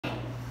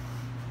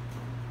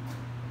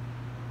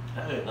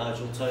Hey,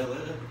 Nigel Taylor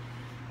here.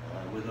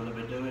 We're going to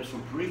be doing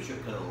some preacher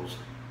curls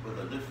with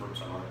a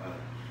difference, I might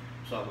add.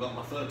 So I've got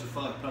my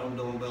 35-pound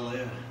dumbbell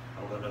here.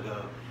 I'm going to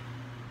go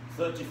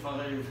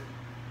 35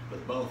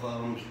 with both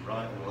arms,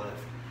 right and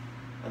left.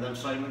 And then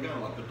same again,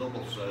 like a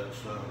double set,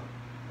 so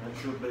it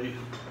should be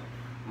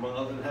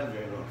more than heavy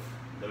enough.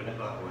 Doing it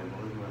that way,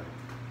 believe me.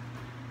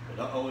 You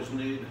don't always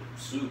need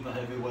super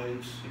heavy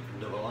weights. You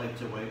can do a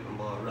lighter weight and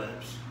more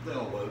reps. They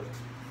all work.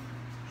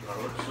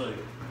 So let's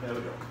see. Here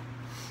we go.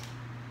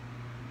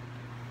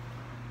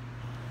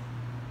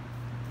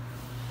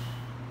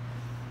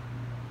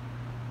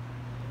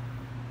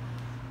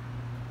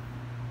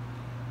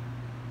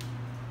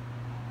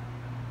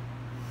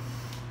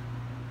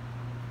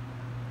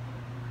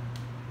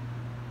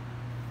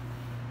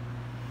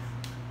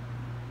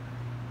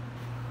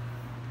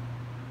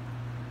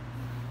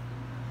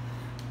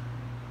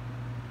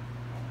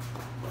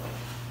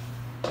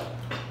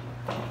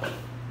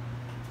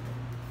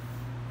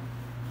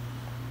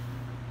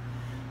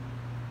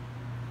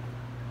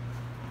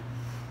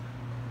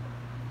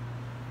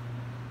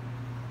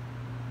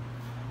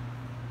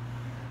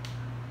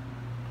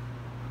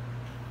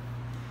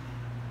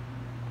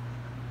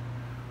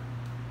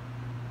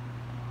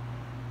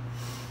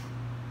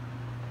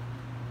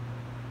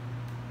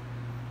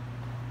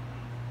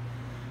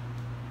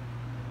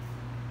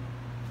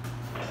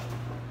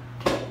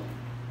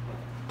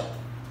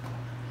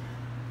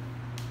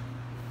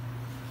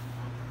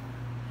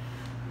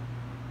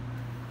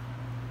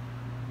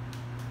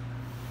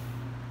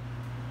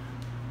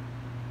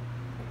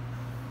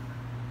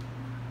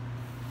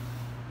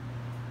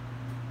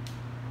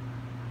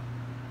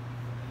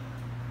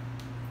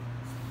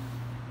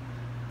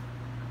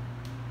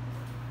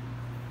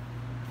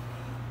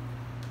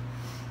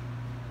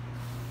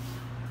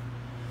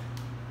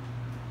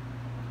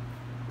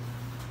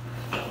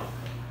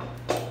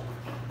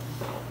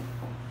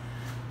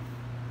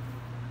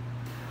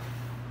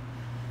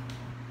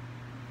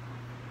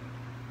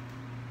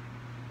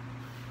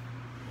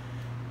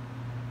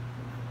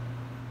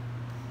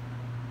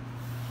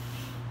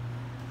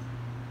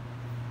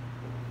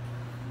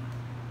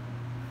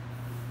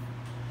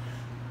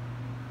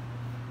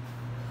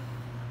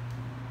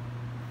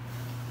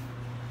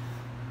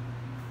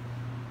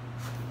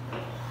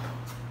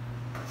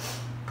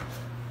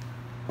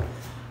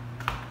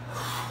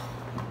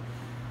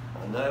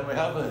 And there we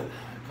have it.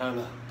 Kind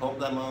of pump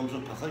them arms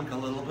up, I think, a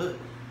little bit.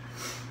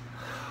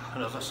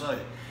 And as I say,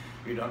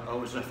 you don't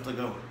always have to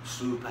go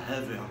super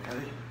heavy,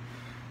 okay?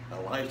 A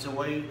lighter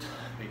weight,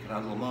 you can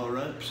handle more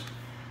reps,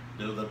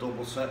 do the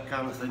double set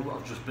kind of thing, what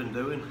I've just been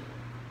doing.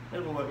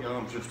 It'll work your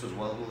arms just as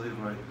well, believe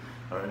me,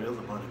 or any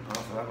other body part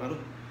for that matter.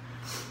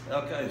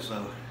 Okay,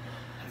 so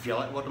if you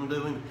like what I'm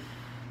doing,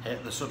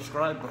 hit the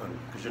subscribe button,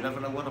 because you never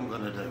know what I'm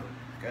going to do,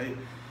 okay?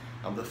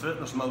 I'm the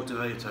fitness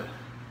motivator,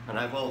 and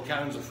I have all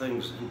kinds of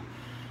things.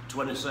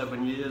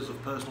 27 years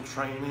of personal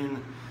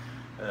training,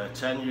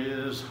 10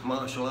 years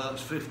martial arts,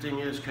 15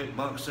 years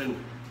kickboxing.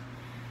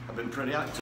 I've been pretty active.